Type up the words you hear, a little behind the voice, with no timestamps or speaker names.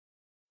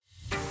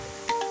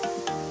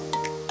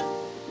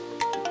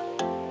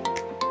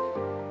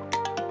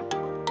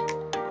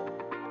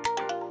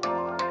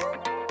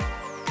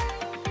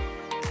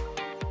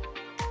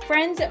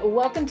Friends,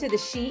 welcome to the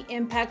She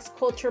Impacts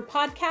Culture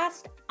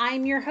podcast.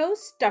 I'm your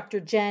host, Dr.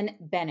 Jen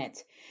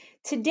Bennett.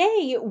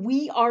 Today,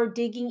 we are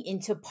digging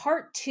into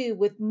part 2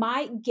 with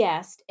my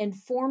guest and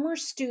former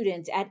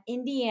student at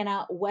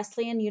Indiana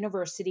Wesleyan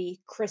University,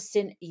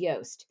 Kristen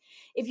Yost.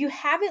 If you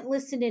haven't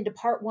listened into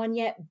part 1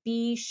 yet,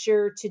 be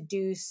sure to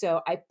do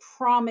so. I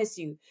promise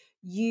you,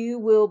 you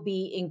will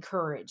be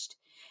encouraged.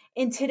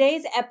 In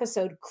today's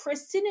episode,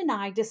 Kristen and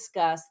I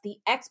discuss the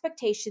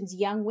expectations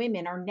young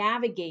women are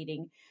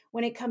navigating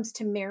when it comes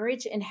to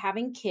marriage and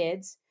having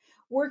kids,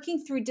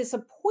 working through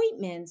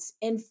disappointments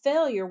and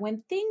failure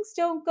when things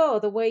don't go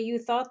the way you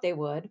thought they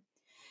would,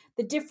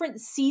 the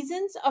different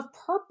seasons of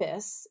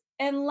purpose,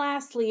 and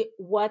lastly,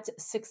 what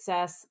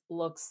success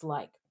looks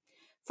like.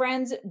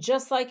 Friends,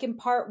 just like in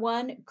part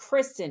 1,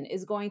 Kristen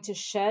is going to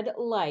shed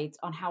light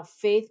on how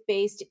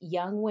faith-based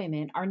young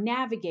women are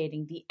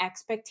navigating the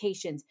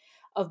expectations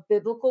of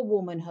biblical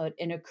womanhood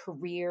in a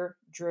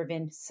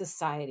career-driven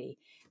society.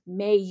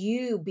 May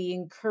you be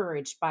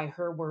encouraged by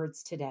her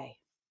words today.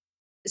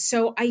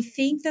 So I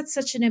think that's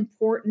such an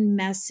important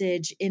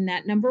message in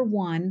that, number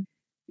one,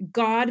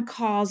 God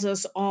calls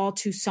us all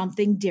to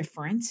something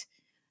different.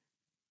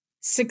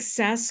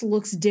 Success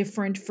looks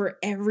different for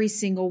every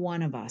single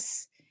one of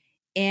us.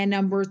 And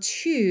number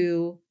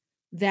two,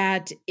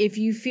 that if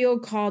you feel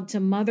called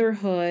to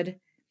motherhood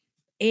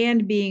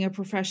and being a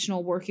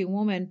professional working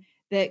woman,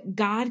 that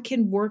God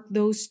can work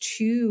those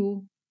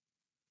two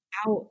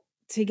out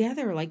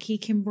together. Like he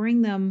can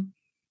bring them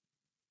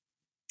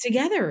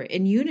together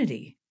in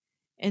unity.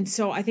 And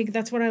so I think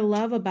that's what I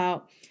love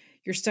about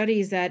your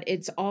study is that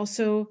it's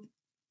also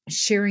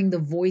sharing the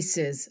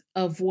voices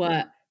of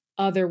what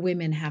other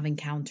women have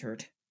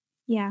encountered.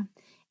 Yeah.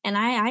 And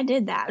I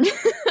did that.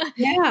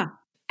 Yeah.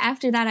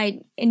 After that,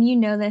 I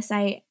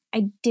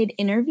did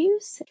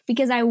interviews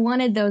because I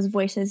wanted those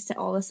voices to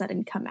all of a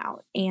sudden come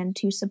out and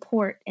to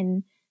support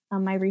in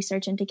my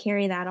research and to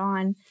carry that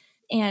on.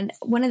 And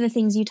one of the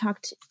things you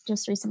talked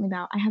just recently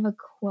about, I have a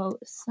quote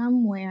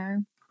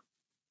somewhere.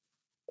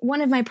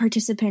 One of my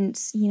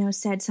participants,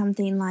 said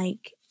something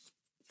like,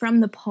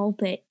 from the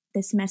pulpit,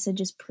 this message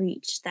is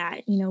preached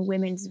that,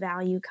 women's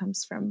value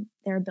comes from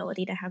their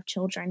ability to have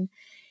children.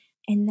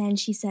 And then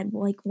she said,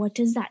 well, like, what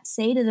does that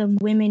say to the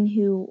women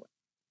who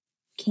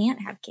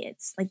can't have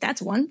kids? Like,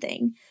 that's one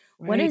thing.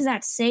 Right. What does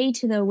that say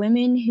to the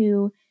women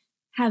who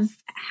have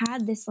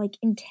had this like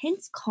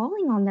intense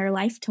calling on their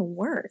life to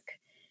work?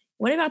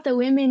 What about the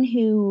women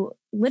who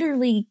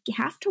literally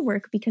have to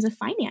work because of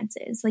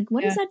finances? Like,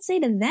 what does that say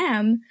to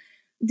them?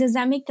 Does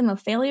that make them a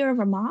failure of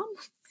a mom?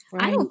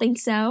 Right. I don't think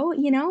so.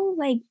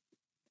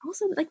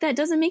 Also, that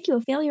doesn't make you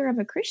a failure of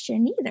a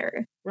Christian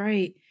either.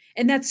 Right.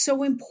 And that's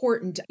so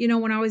important.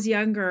 When I was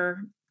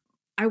younger,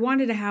 I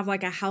wanted to have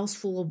like a house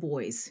full of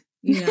boys,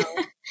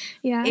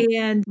 Yeah.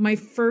 And my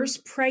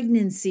first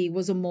pregnancy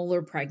was a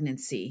molar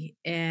pregnancy,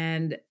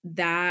 and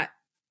that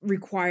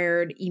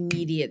required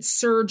immediate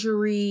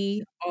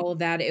surgery, all of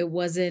that. It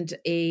wasn't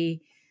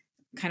a,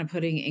 kind of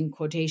putting in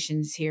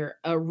quotations here,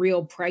 a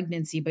real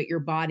pregnancy, but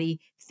your body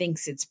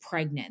thinks it's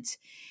pregnant.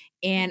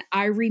 And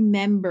I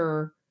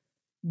remember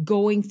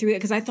going through it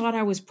because I thought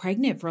I was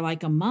pregnant for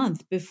like a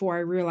month before I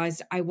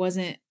realized I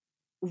wasn't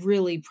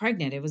really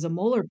pregnant. It was a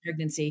molar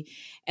pregnancy,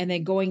 and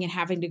then going and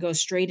having to go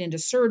straight into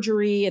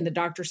surgery, and the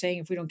doctor saying,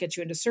 if we don't get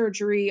you into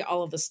surgery,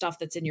 all of the stuff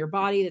that's in your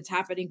body that's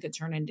happening could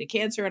turn into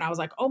cancer. And I was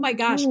like, oh my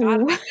gosh,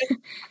 God,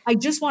 I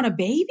just want a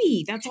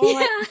baby. That's all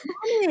I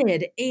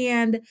wanted.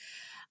 And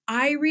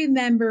I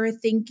remember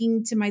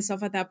thinking to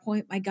myself at that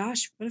point, my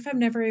gosh, what if I'm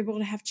never able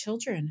to have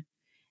children?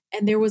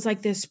 And there was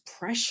like this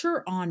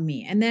pressure on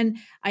me. And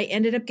then I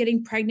ended up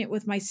getting pregnant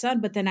with my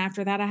son. But then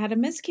after that, I had a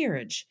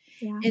miscarriage.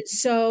 Yeah. And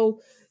so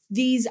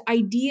these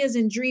ideas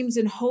and dreams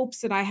and hopes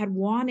that I had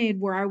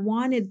wanted, where I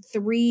wanted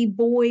 3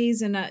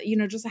 boys and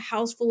just a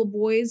house full of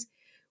boys,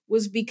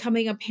 was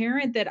becoming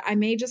apparent that I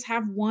may just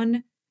have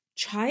one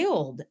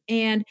child.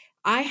 And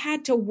I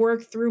had to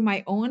work through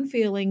my own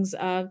feelings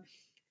of,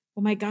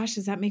 oh my gosh,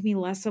 does that make me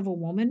less of a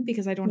woman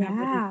because I don't have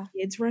little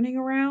kids running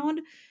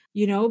around?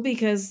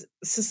 Because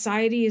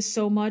society is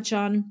so much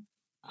on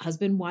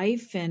husband,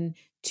 wife, and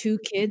 2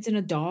 kids and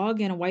a dog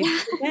and a white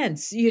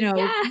fence,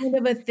 kind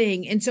of a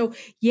thing. And so,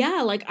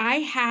 like I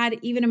had,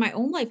 even in my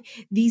own life,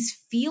 these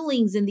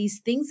feelings and these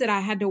things that I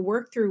had to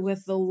work through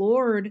with the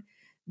Lord,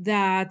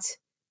 that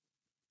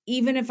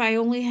even if I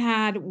only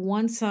had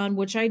one son,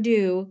 which I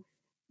do,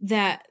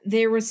 that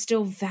there was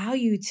still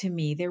value to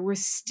me. There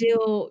was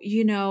still,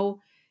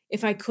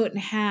 if I couldn't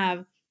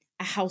have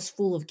a house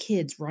full of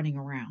kids running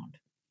around.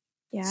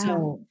 Yeah.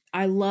 So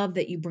I love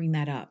that you bring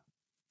that up.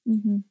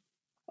 Mm-hmm.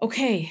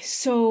 Okay.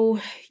 So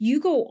you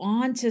go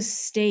on to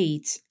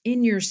state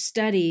in your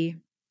study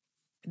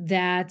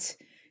that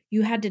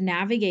you had to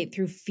navigate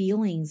through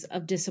feelings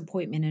of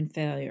disappointment and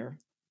failure.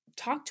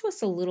 Talk to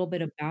us a little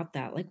bit about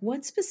that. Like,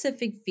 what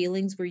specific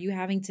feelings were you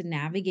having to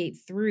navigate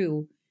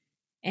through,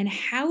 and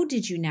how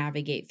did you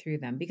navigate through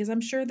them? Because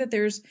I'm sure that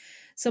there's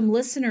some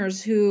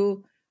listeners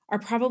who are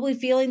probably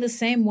feeling the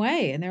same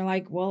way, and they're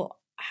like, well,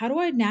 how do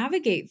I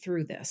navigate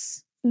through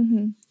this?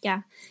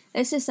 Yeah,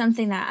 this is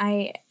something that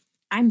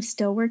I'm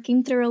still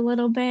working through a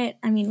little bit.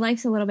 I mean,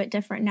 life's a little bit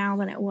different now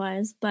than it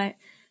was, but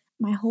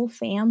my whole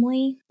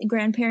family,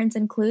 grandparents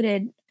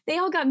included, they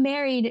all got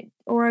married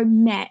or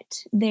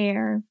met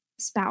their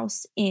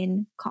spouse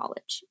in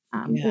college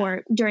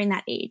or during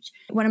that age.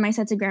 One of my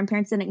sets of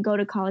grandparents didn't go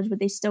to college, but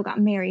they still got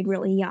married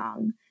really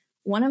young.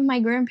 One of my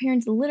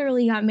grandparents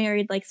literally got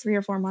married like 3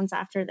 or 4 months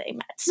after they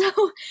met. So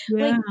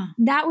like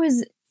that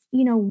was,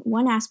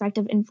 one aspect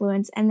of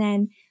influence. And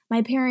then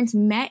my parents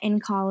met in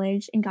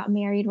college and got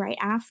married right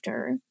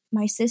after.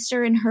 My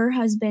sister and her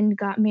husband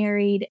got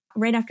married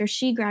right after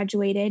she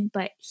graduated,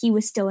 but he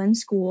was still in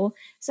school.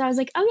 So I was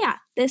like, oh yeah,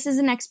 this is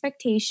an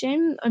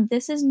expectation.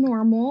 This is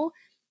normal.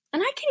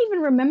 And I can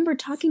even remember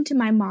talking to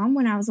my mom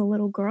when I was a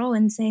little girl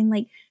and saying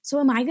like, so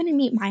am I going to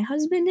meet my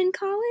husband in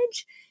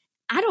college?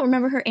 I don't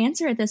remember her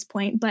answer at this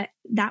point, but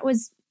that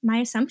was my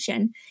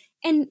assumption.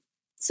 And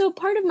so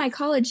part of my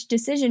college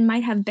decision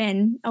might have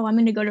been, oh, I'm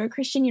going to go to a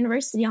Christian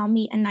university. I'll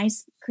meet a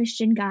nice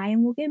Christian guy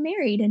and we'll get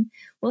married and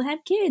we'll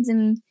have kids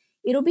and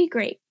it'll be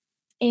great.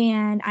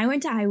 And I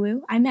went to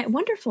IWU. I met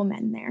wonderful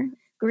men there,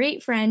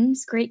 great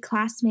friends, great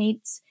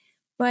classmates,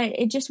 but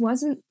it just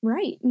wasn't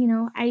right.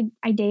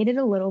 I dated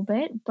a little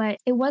bit, but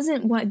it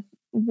wasn't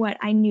what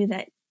I knew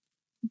that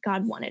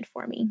God wanted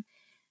for me.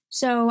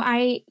 So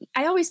I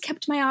always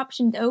kept my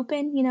options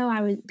open.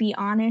 I would be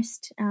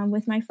honest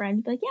with my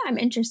friends, like, yeah, I'm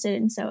interested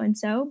in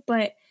so-and-so,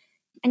 but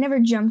I never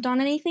jumped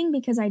on anything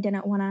because I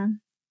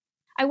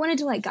wanted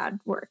to let God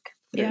work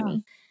through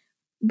me.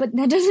 But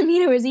that doesn't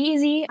mean it was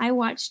easy. I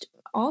watched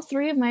all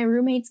 3 of my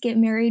roommates get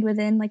married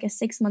within like a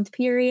 6-month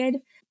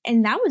period.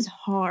 And that was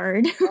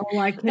hard. Oh,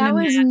 I can that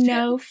imagine. was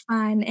no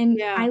fun.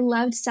 And I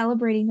loved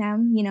celebrating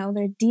them.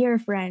 They're dear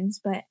friends,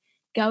 but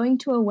going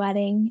to a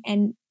wedding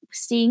and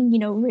seeing,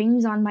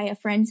 rings on my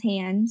friend's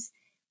hands,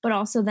 but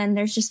also then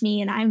there's just me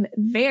and I'm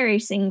very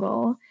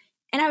single.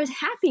 And I was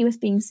happy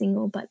with being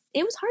single, but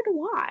it was hard to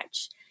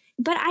watch.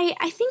 But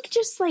I think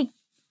just like,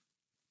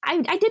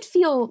 I did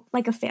feel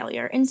like a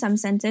failure in some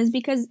senses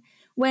because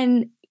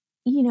when,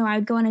 I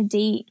would go on a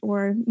date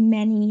or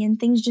many and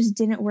things just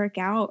didn't work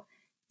out,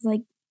 it's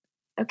like,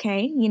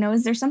 okay,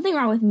 is there something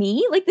wrong with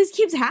me? Like this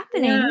keeps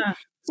happening. Yeah.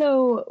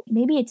 So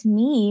maybe it's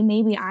me.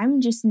 Maybe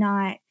I'm just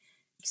not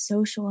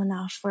social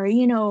enough or,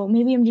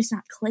 maybe I'm just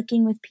not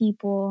clicking with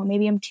people.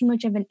 Maybe I'm too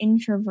much of an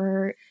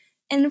introvert.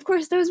 And of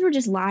course, those were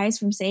just lies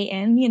from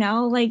Satan,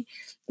 like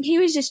he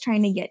was just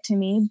trying to get to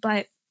me.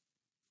 But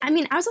I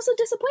mean, I was also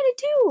disappointed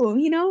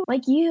too,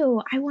 like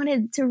you, I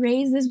wanted to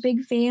raise this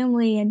big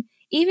family. And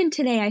even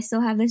today, I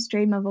still have this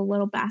dream of a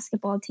little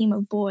basketball team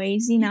of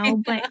boys,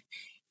 but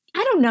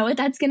I don't know what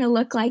that's going to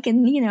look like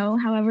in,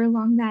 however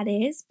long that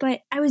is.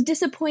 But I was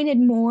disappointed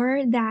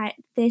more that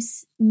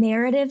this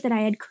narrative that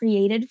I had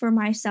created for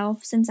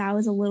myself since I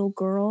was a little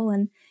girl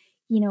and,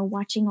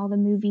 watching all the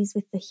movies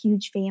with the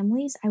huge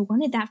families, I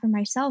wanted that for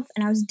myself.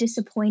 And I was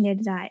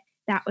disappointed that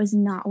that was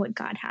not what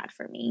God had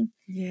for me.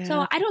 Yeah.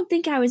 So I don't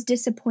think I was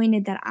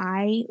disappointed that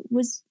I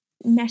was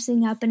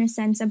messing up in a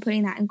sense. I'm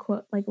putting that in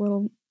quote, like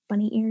little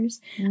bunny ears.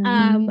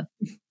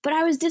 But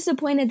I was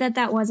disappointed that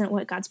that wasn't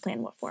what God's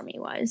plan for me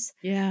was.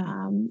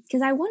 Yeah.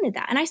 Because I wanted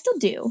that. And I still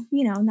do.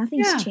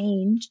 Nothing's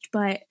changed,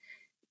 but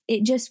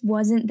it just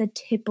wasn't the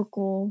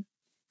typical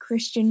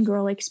Christian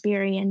girl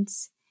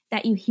experience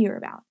that you hear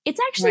about.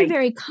 It's actually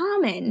very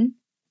common,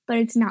 but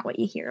it's not what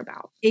you hear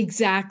about.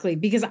 Exactly.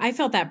 Because I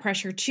felt that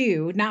pressure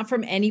too, not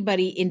from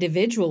anybody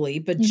individually,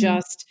 but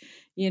just,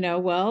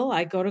 well,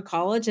 I go to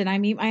college and I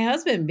meet my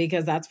husband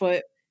because that's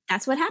what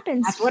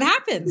happens. That's what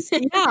happens.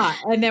 Yeah.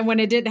 And then when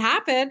it didn't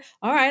happen,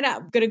 all right,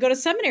 I'm going to go to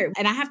seminary.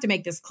 And I have to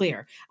make this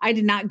clear. I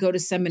did not go to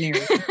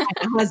seminary with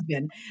my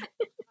husband.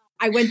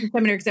 I went to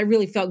seminary because I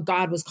really felt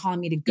God was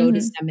calling me to go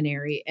to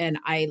seminary. And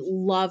I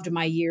loved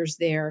my years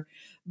there.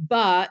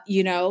 But,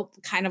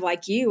 kind of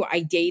like you,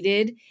 I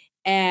dated.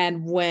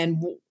 And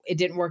when it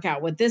didn't work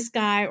out with this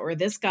guy, or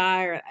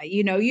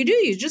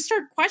you just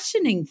start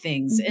questioning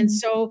things. And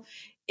so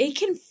it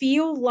can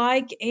feel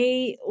like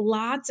a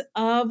lot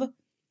of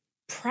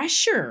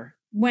pressure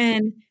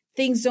when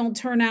things don't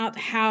turn out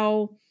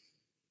how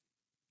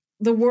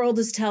the world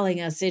is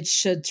telling us it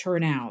should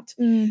turn out.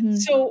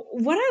 So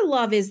what I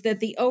love is that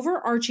the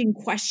overarching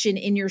question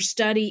in your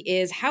study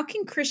is, how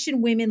can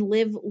Christian women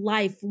live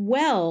life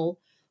well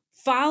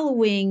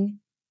following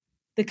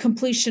the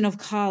completion of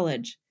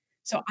college?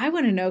 So I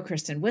want to know,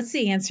 Kristen, what's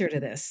the answer to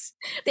this?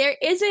 There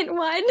isn't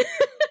one.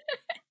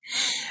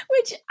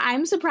 Which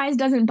I'm surprised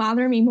doesn't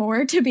bother me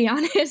more, to be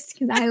honest,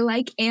 because I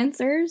like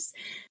answers.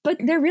 But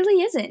there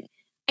really isn't.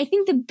 I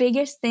think the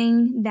biggest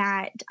thing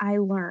that I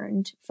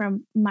learned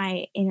from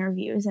my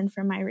interviews and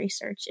from my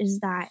research is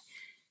that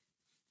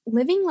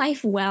living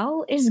life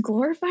well is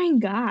glorifying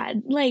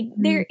God. Like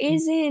there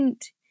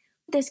isn't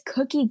this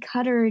cookie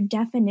cutter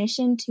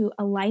definition to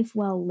a life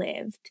well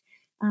lived.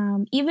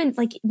 Even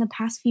like in the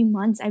past few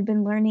months, I've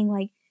been learning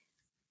like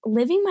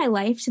living my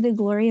life to the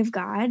glory of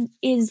God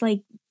is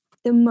like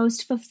the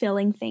most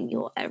fulfilling thing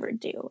you'll ever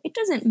do. It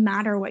doesn't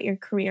matter what your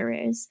career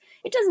is.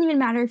 It doesn't even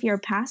matter if you're a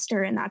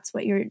pastor and that's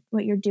what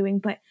you're doing,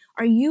 but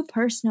are you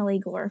personally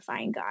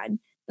glorifying God?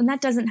 And that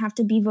doesn't have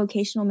to be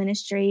vocational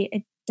ministry.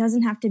 It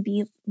doesn't have to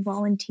be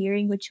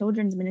volunteering with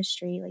children's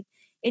ministry. Like,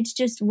 it's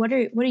just, what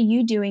are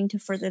you doing to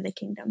further the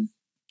kingdom?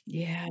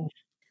 Yeah.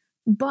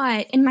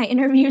 But in my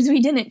interviews,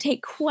 we didn't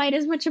take quite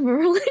as much of a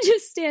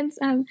religious stance.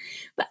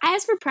 But I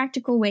asked for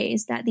practical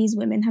ways that these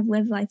women have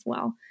lived life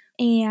well.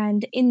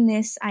 And in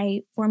this,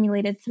 I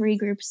formulated 3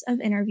 groups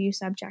of interview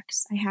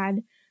subjects. I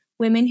had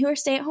women who are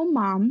stay-at-home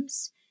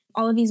moms.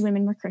 All of these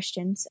women were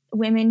Christians.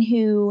 Women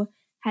who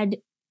had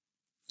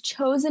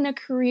chosen a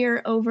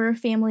career over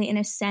family in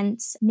a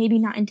sense, maybe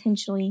not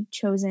intentionally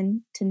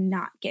chosen to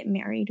not get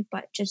married,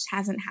 but just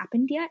hasn't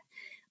happened yet.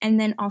 And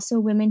then also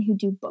women who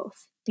do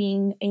both,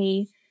 being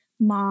a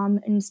mom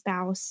and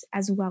spouse,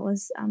 as well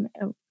as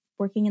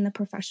working in the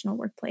professional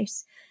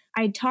workplace.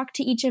 I talked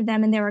to each of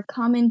them, and there were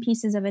common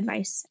pieces of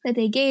advice that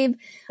they gave.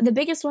 The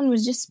biggest one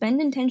was just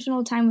spend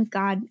intentional time with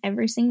God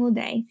every single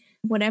day,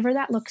 whatever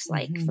that looks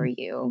like for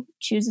you.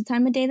 Choose a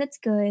time of day that's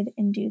good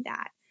and do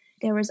that.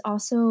 There was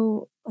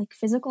also like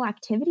physical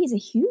activity is a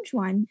huge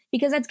one,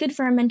 because that's good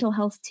for our mental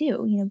health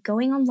too.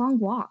 Going on long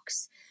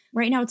walks.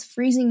 Right now it's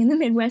freezing in the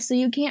Midwest, so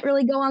you can't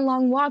really go on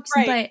long walks,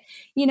 Right.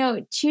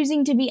 but,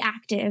 choosing to be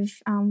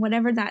active,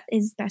 whatever that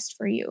is best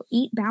for you.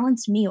 Eat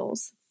balanced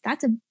meals.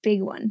 That's a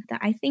big one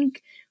that I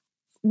think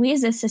we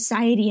as a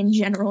society in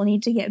general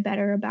need to get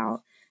better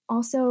about.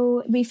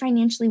 Also, be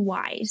financially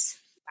wise.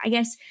 I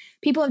guess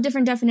people have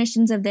different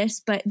definitions of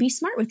this, but be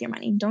smart with your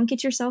money. Don't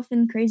get yourself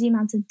in crazy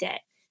amounts of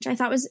debt, which I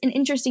thought was an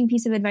interesting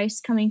piece of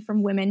advice coming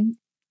from women,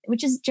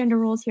 which is gender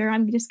roles here.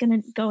 I'm just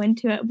going to go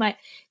into it. But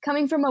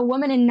coming from a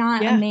woman and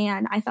not a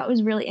man, I thought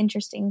was really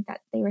interesting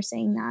that they were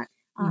saying that.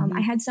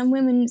 I had some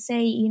women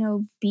say,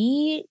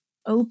 be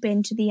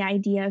open to the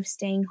idea of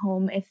staying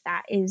home if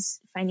that is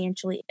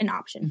financially an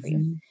option for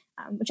you,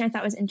 which I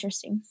thought was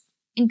interesting.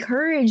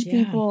 Encourage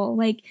people,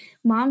 like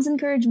moms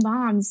encourage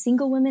moms,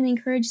 single women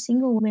encourage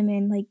single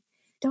women, like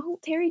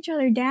don't tear each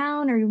other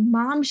down or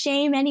mom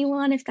shame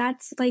anyone if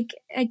that's like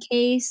a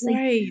case.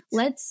 Like,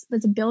 let's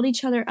build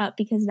each other up,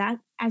 because that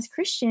as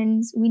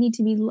Christians, we need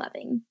to be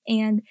loving.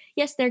 And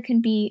yes, there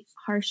can be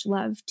harsh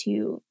love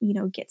to,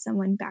 get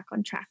someone back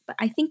on track. But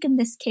I think in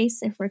this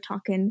case, if we're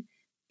talking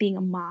being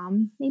a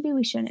mom, maybe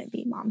we shouldn't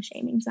be mom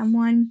shaming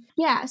someone.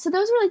 Yeah. So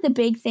those were like the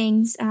big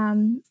things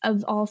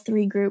of all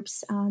 3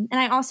 groups. And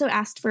I also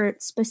asked for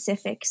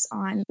specifics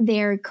on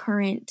their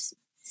current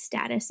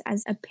status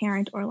as a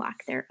parent or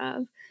lack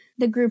thereof.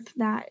 The group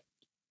that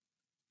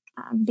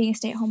being a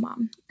stay-at-home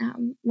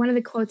mom, one of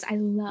the quotes I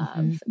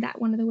love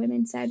that one of the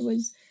women said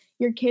was,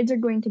 your kids are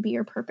going to be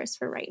your purpose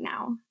for right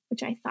now,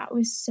 which I thought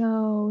was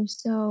so,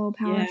 so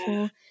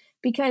powerful,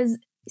 because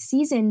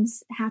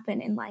seasons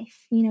happen in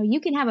life. You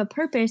can have a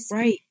purpose.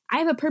 Right. I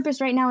have a purpose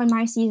right now in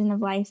my season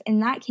of life,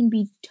 and that can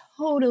be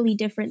totally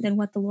different than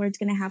what the Lord's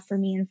going to have for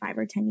me in 5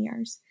 or 10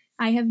 years.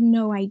 I have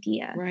no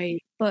idea.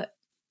 Right. But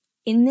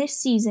in this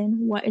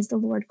season, what is the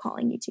Lord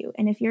calling you to?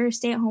 And if you're a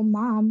stay-at-home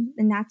mom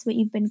and that's what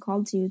you've been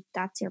called to,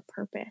 that's your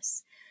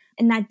purpose.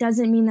 And that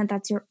doesn't mean that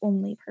that's your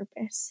only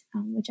purpose,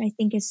 which I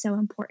think is so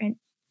important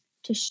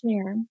to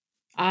share.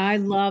 I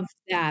love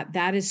that.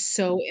 That is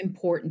so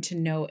important to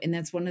know. And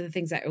that's one of the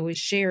things I always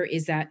share,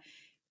 is that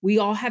we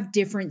all have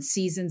different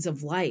seasons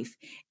of life,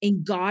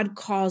 and God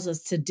calls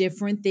us to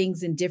different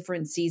things in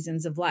different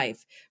seasons of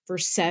life. For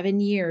 7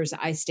 years,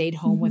 I stayed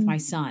home with my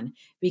son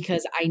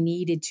because I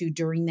needed to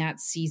during that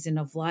season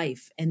of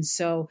life. And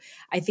so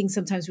I think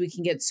sometimes we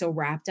can get so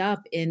wrapped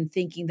up in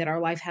thinking that our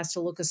life has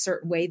to look a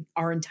certain way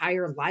our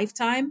entire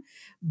lifetime,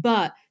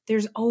 but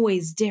there's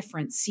always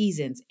different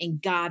seasons, and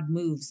God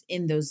moves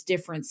in those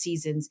different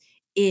seasons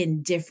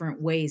in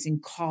different ways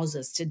and calls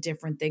us to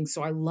different things.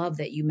 So I love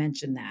that you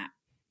mentioned that.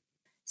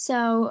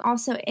 So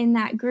also in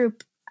that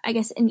group, I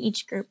guess in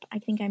each group, I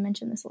think I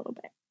mentioned this a little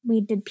bit,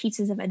 we did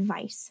pieces of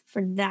advice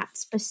for that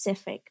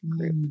specific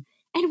group.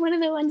 And one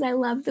of the ones I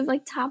love, the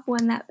like top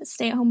one that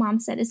stay-at-home mom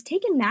said, is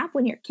take a nap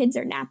when your kids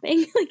are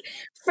napping. Like,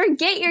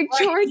 forget your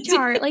chore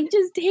chart. Like,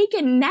 just take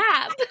a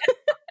nap.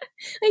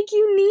 Like,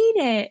 you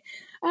need it.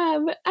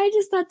 I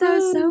just thought that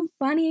was so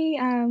funny.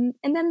 And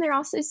then they're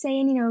also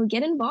saying,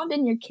 get involved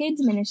in your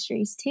kids'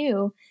 ministries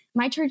too.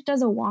 My church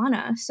does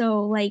Awana.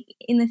 So like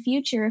in the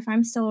future, if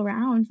I'm still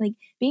around, like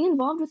being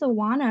involved with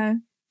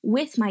Awana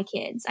with my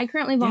kids. I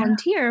currently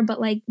volunteer, but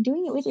like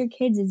doing it with your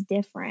kids is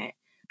different.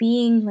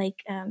 Being like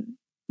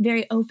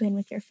very open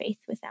with your faith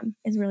with them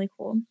is really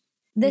cool.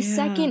 The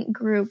second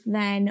group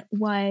then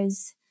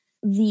was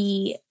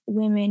the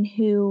women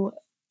who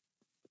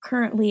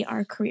currently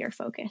are career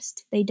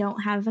focused. They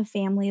don't have a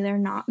family. They're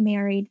not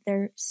married.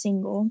 They're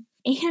single.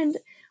 And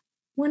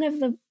one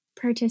of the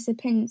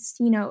participants,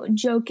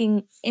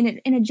 joking in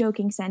a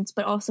joking sense,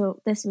 but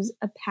also this was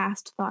a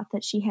past thought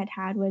that she had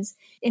was,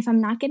 if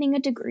I'm not getting a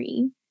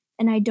degree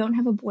and I don't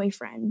have a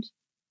boyfriend,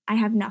 I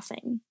have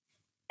nothing.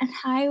 And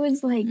I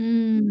was like,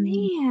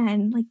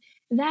 man, like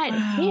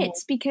that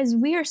hits, because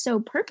we are so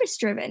purpose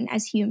driven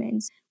as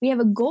humans. We have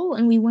a goal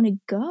and we want to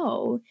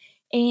go.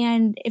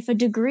 And if a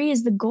degree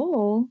is the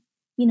goal,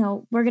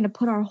 we're going to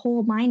put our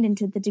whole mind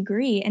into the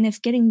degree. And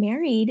if getting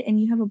married and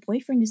you have a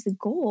boyfriend is the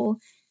goal,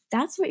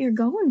 that's what you're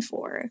going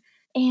for.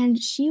 And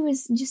she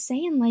was just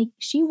saying, like,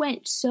 she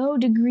went so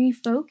degree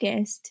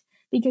focused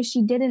because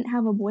she didn't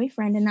have a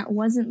boyfriend and that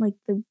wasn't like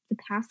the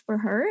path for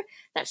her,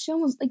 that she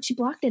almost like she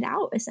blocked it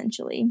out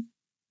essentially.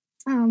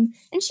 And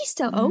she's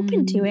still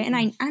open to it. And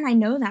I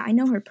know that. I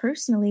know her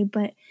personally,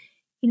 but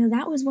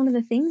that was one of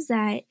the things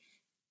that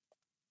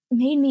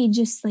made me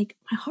just like,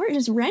 my heart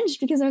just wrenched,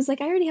 because I was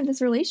like, I already have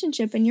this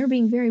relationship and you're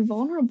being very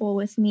vulnerable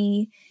with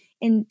me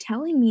and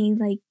telling me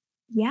like,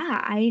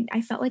 yeah,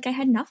 I felt like I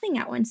had nothing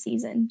at one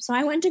season. So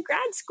I went to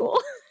grad school.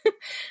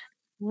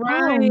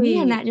 Right. Oh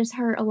man, that just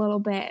hurt a little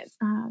bit.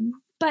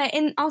 But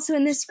also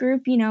in this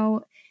group,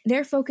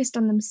 they're focused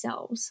on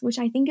themselves, which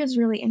I think is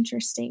really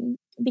interesting,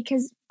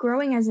 because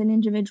growing as an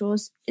individual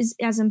is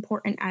as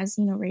important as,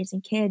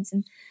 raising kids.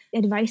 And the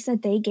advice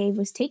that they gave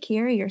was take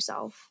care of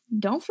yourself.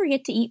 Don't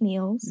forget to eat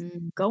meals,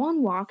 go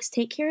on walks,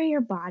 take care of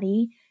your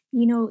body.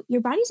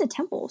 Your body's a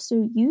temple,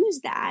 so use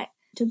that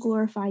to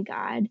glorify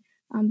God.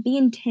 Be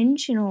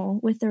intentional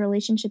with the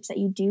relationships that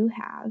you do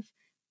have.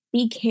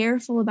 Be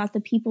careful about the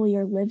people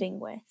you're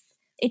living with.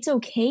 It's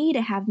okay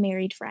to have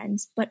married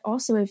friends, but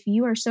also if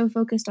you are so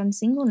focused on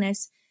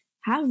singleness,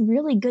 have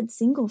really good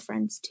single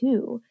friends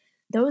too.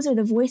 Those are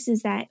the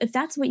voices that, if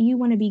that's what you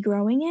want to be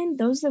growing in,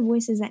 those are the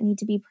voices that need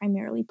to be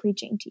primarily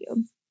preaching to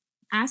you.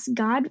 Ask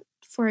God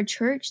for a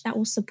church that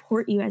will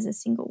support you as a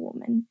single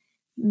woman.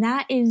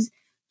 That is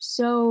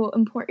so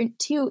important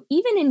too.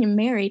 Even in your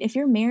married, if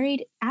you're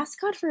married, ask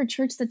God for a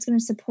church that's going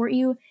to support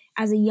you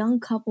as a young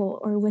couple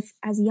or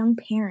as young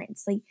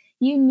parents. Like,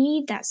 you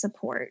need that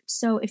support.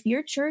 So if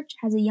your church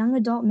has a young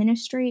adult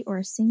ministry or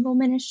a single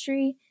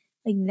ministry,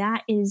 like,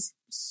 that is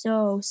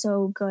so,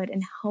 so good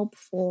and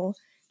helpful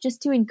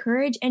just to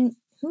encourage. And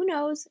who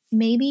knows,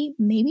 maybe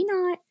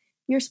not,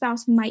 your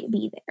spouse might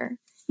be there.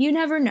 You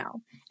never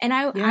know. And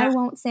I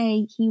won't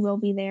say he will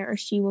be there or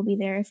she will be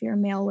there if you're a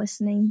male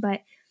listening,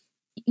 but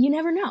you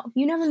never know.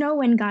 You never know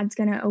when God's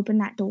going to open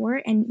that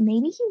door, and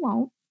maybe he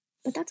won't,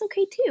 but that's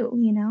okay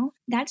too.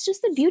 That's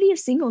just the beauty of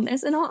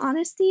singleness, in all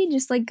honesty,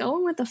 just like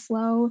going with the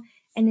flow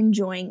and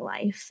enjoying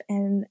life.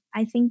 And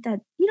I think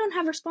that you don't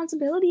have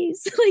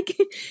responsibilities. Like,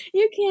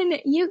 you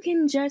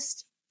can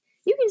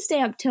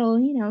stay up till,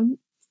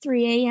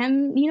 3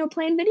 a.m.,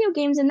 playing video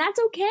games, and that's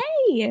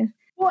okay.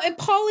 Well, and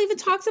Paul even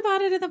talks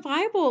about it in the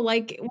Bible.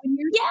 Like, when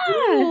you're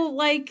single,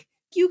 like,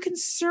 you can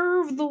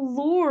serve the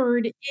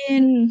Lord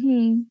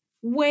in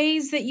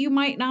ways that you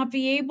might not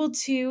be able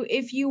to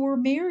if you were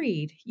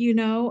married,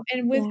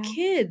 and with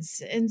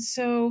kids. And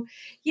so,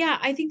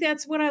 I think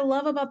that's what I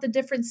love about the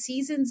different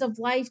seasons of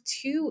life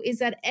too, is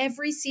that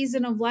every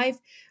season of life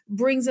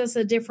brings us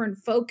a different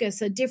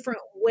focus, a different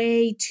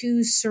way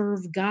to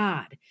serve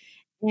God.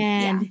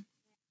 And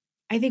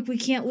I think we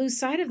can't lose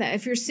sight of that.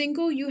 If you're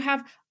single, you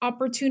have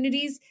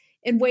opportunities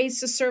and ways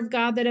to serve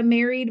God that a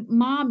married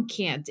mom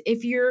can't.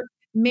 If you're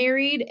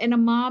married and a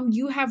mom,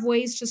 you have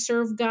ways to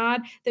serve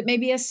God that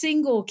maybe a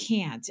single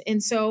can't.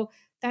 And so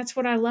that's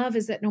what I love,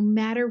 is that no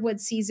matter what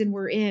season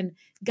we're in,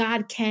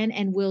 God can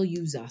and will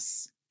use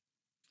us.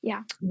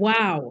 Yeah.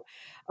 Wow.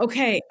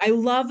 Okay. I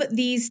love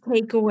these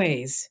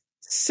takeaways.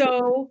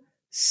 So,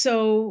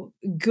 so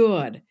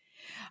good.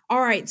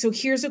 All right. So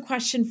here's a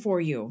question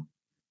for you.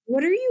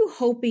 What are you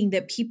hoping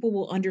that people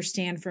will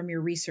understand from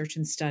your research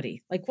and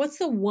study? Like, what's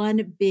the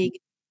one big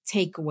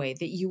takeaway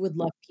that you would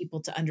love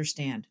people to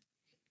understand?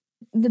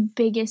 The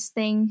biggest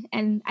thing,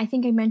 and I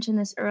think I mentioned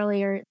this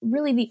earlier,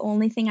 really the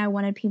only thing I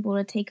wanted people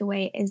to take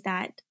away is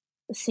that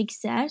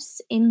success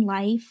in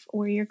life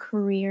or your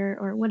career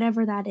or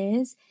whatever that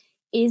is,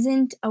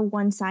 isn't a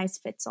one size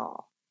fits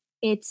all.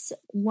 It's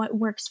what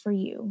works for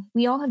you.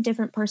 We all have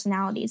different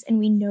personalities and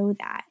we know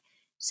that.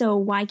 So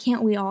why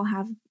can't we all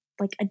have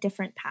like a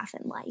different path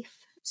in life?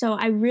 So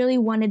I really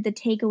wanted the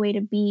takeaway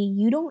to be,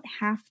 you don't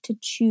have to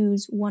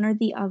choose one or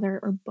the other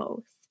or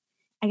both.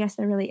 I guess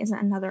there really isn't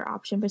another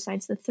option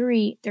besides the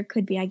three. There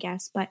could be, I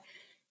guess, but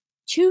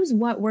choose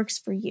what works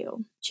for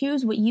you.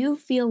 Choose what you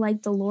feel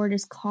like the Lord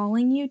is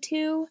calling you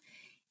to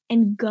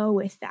and go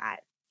with that.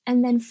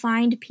 And then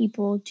find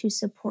people to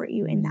support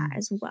you in that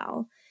as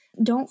well.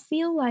 Don't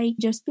feel like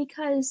just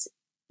because,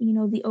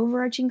 the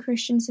overarching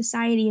Christian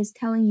society is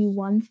telling you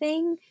one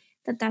thing,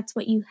 that's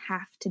what you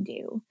have to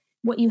do.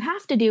 What you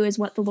have to do is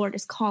what the Lord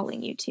is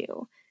calling you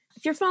to.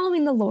 If you're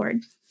following the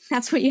Lord,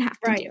 that's what you have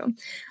to do.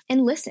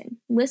 And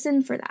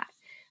listen for that.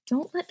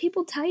 Don't let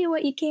people tell you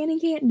what you can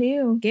and can't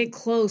do. Get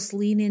close,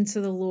 lean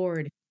into the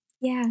Lord.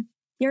 Yeah.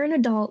 You're an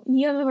adult.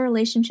 You have a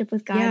relationship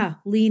with God. Yeah.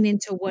 Lean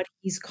into what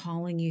he's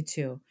calling you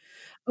to.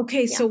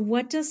 Okay. So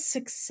what does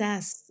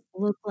success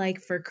look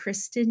like for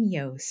Kristen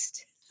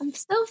Yost? I'm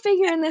still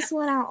figuring this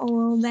one out a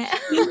little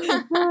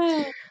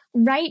bit.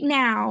 Right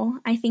now,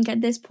 I think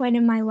at this point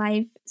in my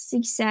life,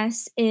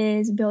 success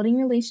is building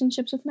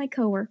relationships with my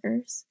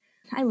coworkers.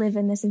 I live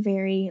in this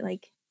very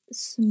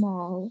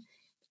small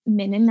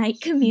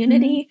Mennonite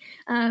community.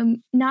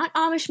 Not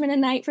Amish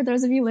Mennonite for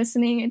those of you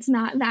listening. It's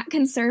not that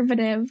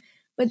conservative,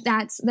 but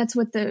that's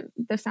what the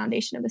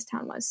foundation of this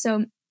town was.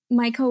 So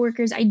my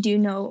coworkers, I do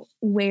know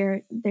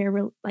where their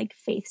like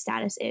faith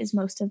status is,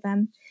 most of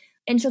them.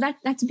 And so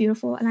that's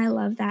beautiful. And I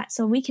love that.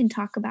 So we can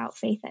talk about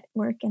faith at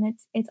work, and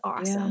it's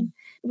awesome.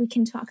 Yeah. We've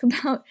talked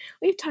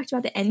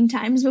about the end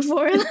times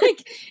before.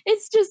 Like,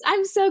 it's just,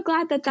 I'm so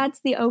glad that that's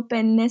the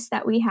openness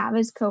that we have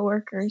as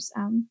coworkers.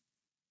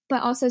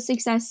 But also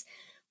success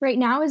right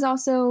now is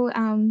also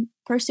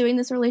pursuing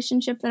this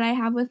relationship that I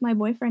have with my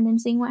boyfriend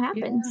and seeing what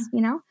happens,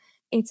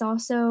 It's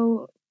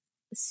also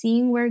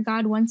seeing where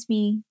God wants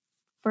me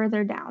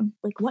further down.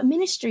 Like, what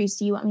ministries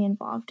do you want me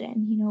involved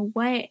in?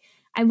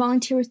 I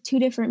volunteer with 2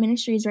 different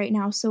ministries right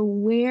now. So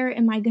where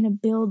am I going to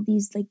build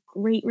these like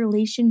great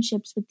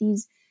relationships with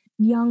these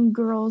young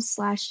girls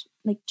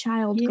 / like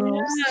child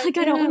girls? Like,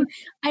 I don't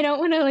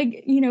want to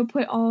like,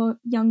 put all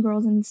young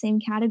girls in the same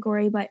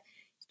category, but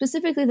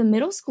specifically the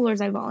middle schoolers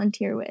I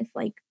volunteer with.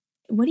 Like,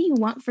 what do you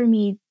want for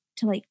me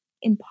to like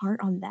impart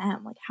on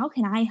them? Like, how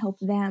can I help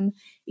them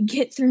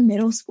get through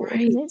middle school?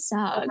 Because it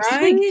sucks.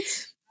 Right? Like,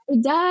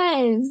 it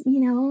does,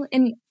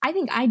 and I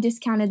think I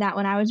discounted that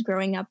when I was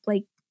growing up.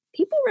 Like,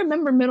 people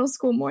remember middle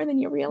school more than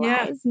you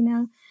realize,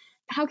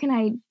 How can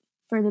I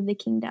further the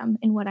kingdom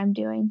in what I'm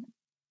doing?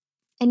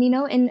 And,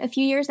 in a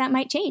few years that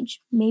might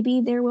change.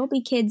 Maybe there will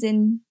be kids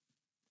in,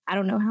 I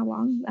don't know how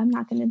long. I'm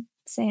not going to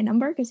say a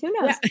number because who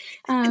knows?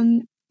 Yeah.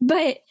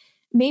 But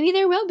maybe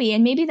there will be,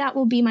 and maybe that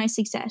will be my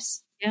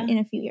success in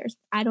a few years.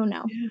 I don't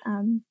know.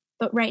 Yeah.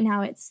 But right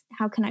now it's,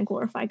 how can I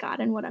glorify God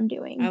in what I'm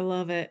doing? I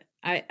love it.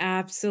 I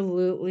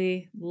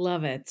absolutely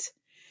love it.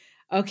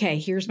 Okay,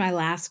 here's my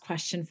last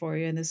question for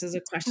you. And this is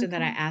a question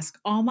that I ask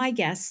all my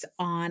guests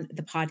on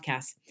the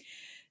podcast.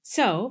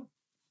 So,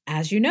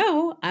 as you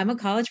know, I'm a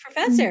college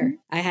professor. Mm-hmm.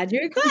 I had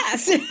you in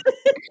class.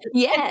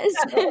 Yes.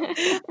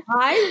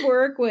 I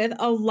work with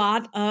a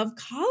lot of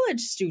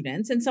college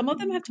students, and some of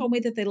them have told me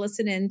that they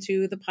listen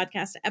into the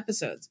podcast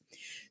episodes.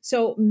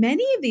 So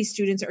many of these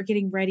students are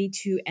getting ready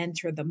to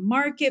enter the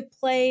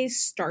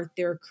marketplace, start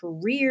their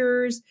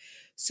careers.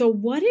 So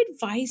what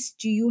advice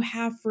do you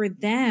have for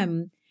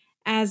them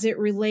as it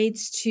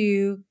relates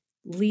to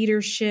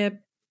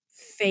leadership,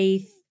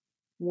 faith,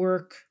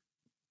 work,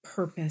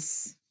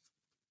 purpose?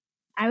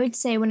 I would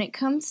say when it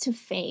comes to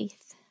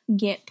faith,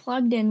 get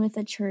plugged in with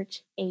a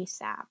church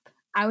ASAP.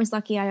 I was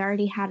lucky I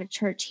already had a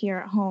church here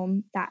at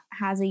home that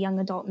has a young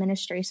adult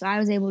ministry, so I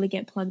was able to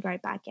get plugged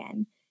right back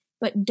in.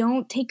 But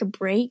don't take a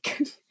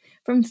break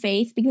from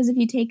faith, because if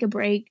you take a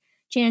break,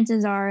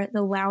 chances are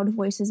the loud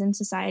voices in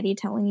society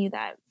telling you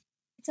that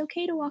it's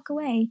okay to walk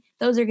away,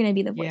 those are going to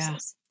be the voices.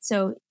 Yeah.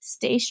 So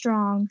stay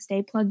strong,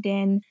 stay plugged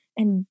in,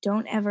 and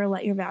don't ever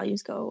let your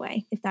values go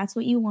away. If that's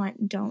what you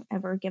want, don't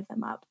ever give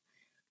them up.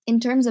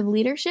 In terms of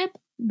leadership,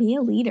 be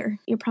a leader.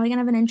 You're probably going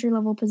to have an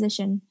entry-level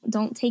position.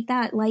 Don't take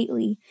that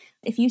lightly.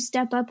 If you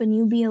step up and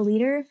you be a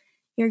leader,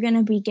 you're going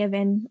to be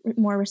given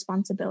more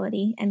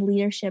responsibility and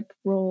leadership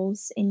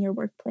roles in your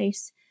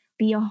workplace.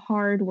 Be a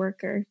hard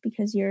worker,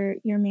 because your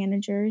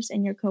managers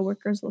and your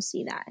coworkers will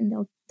see that,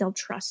 and they'll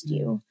trust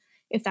you.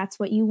 If that's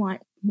what you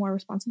want, more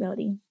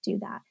responsibility, do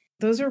that.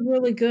 Those are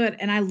really good.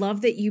 And I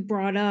love that you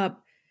brought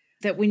up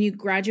that when you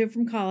graduate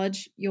from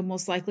college, you'll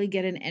most likely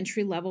get an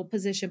entry-level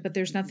position, but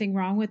there's nothing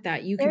wrong with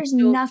that. There's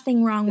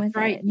nothing wrong with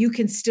it. You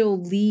can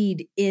still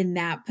lead in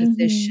that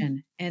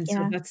position. Mm-hmm. And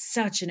so that's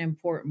such an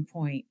important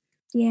point.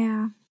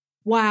 Yeah.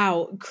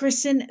 Wow.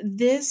 Kristen,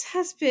 this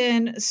has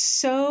been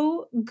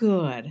so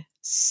good.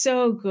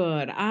 So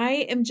good.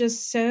 I am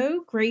just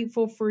so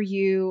grateful for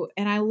you.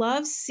 And I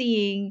love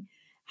seeing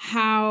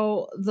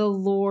how the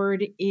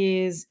Lord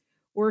is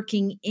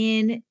working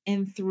in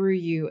and through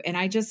you. And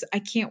I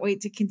can't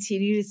wait to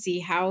continue to see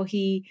how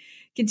he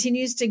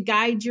continues to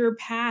guide your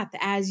path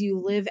as you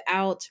live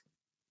out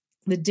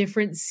the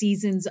different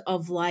seasons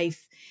of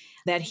life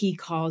that he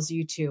calls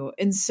you to.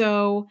 And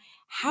so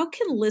how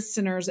can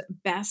listeners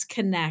best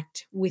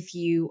connect with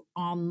you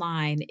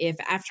online if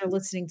after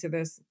listening to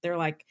this, they're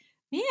like,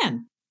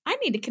 man, I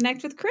need to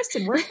connect with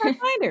Kristen. Where can I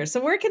find her?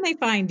 So where can they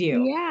find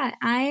you? Yeah,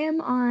 I am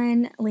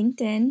on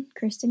LinkedIn,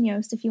 Kristen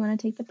Yost, if you want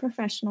to take the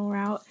professional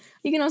route.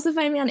 You can also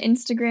find me on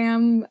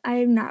Instagram.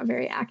 I'm not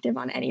very active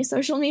on any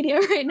social media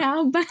right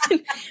now, but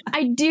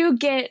I do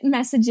get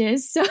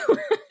messages. So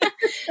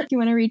if you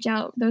want to reach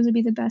out, those would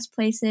be the best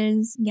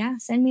places. Yeah,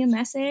 send me a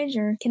message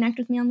or connect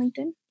with me on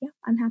LinkedIn. Yeah,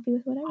 I'm happy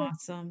with whatever.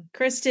 Awesome.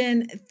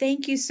 Kristen,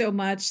 thank you so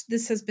much.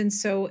 This has been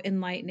so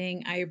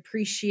enlightening. I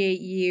appreciate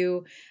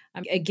you.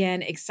 I'm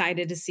again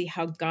excited to see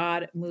how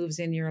God moves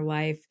in your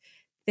life.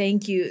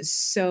 Thank you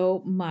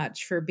so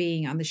much for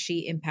being on the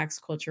She Impacts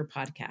Culture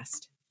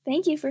podcast.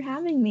 Thank you for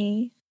having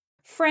me.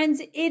 Friends,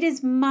 it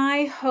is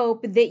my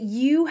hope that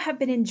you have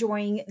been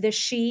enjoying the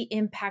She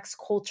Impacts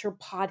Culture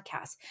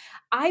podcast.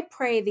 I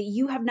pray that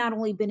you have not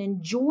only been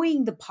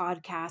enjoying the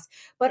podcast,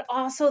 but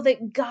also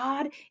that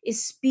God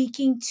is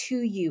speaking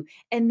to you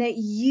and that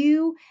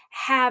you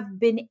have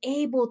been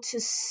able to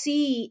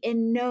see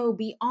and know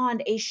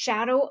beyond a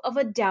shadow of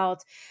a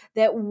doubt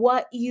that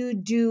what you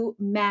do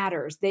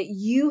matters, that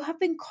you have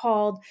been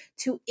called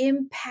to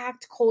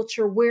impact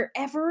culture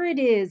wherever it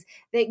is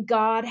that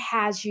God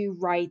has you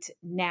right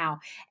now.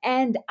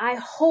 And I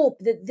hope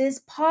that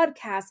this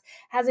podcast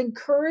has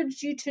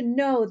encouraged you to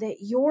know that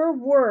your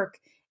work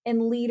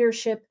and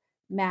leadership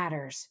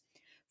matters.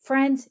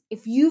 Friends,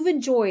 if you've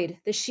enjoyed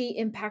the She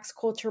Impacts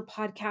Culture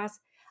podcast,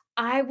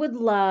 I would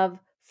love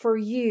for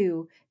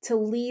you to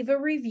leave a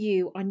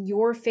review on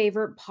your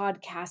favorite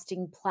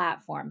podcasting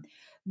platform.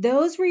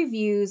 Those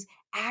reviews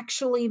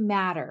actually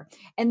matter.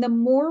 And the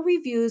more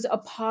reviews a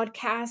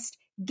podcast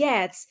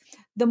gets,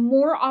 the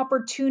more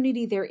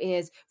opportunity there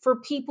is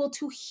for people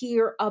to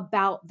hear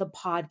about the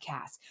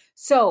podcast.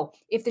 So,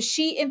 if the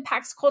She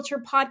Impacts Culture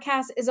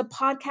podcast is a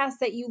podcast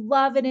that you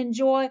love and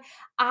enjoy,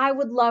 I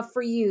would love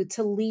for you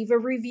to leave a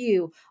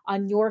review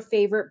on your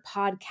favorite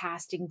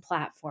podcasting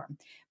platform.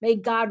 May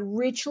God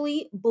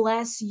richly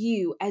bless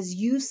you as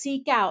you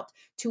seek out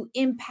to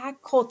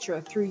impact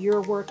culture through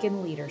your work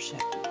in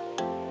leadership.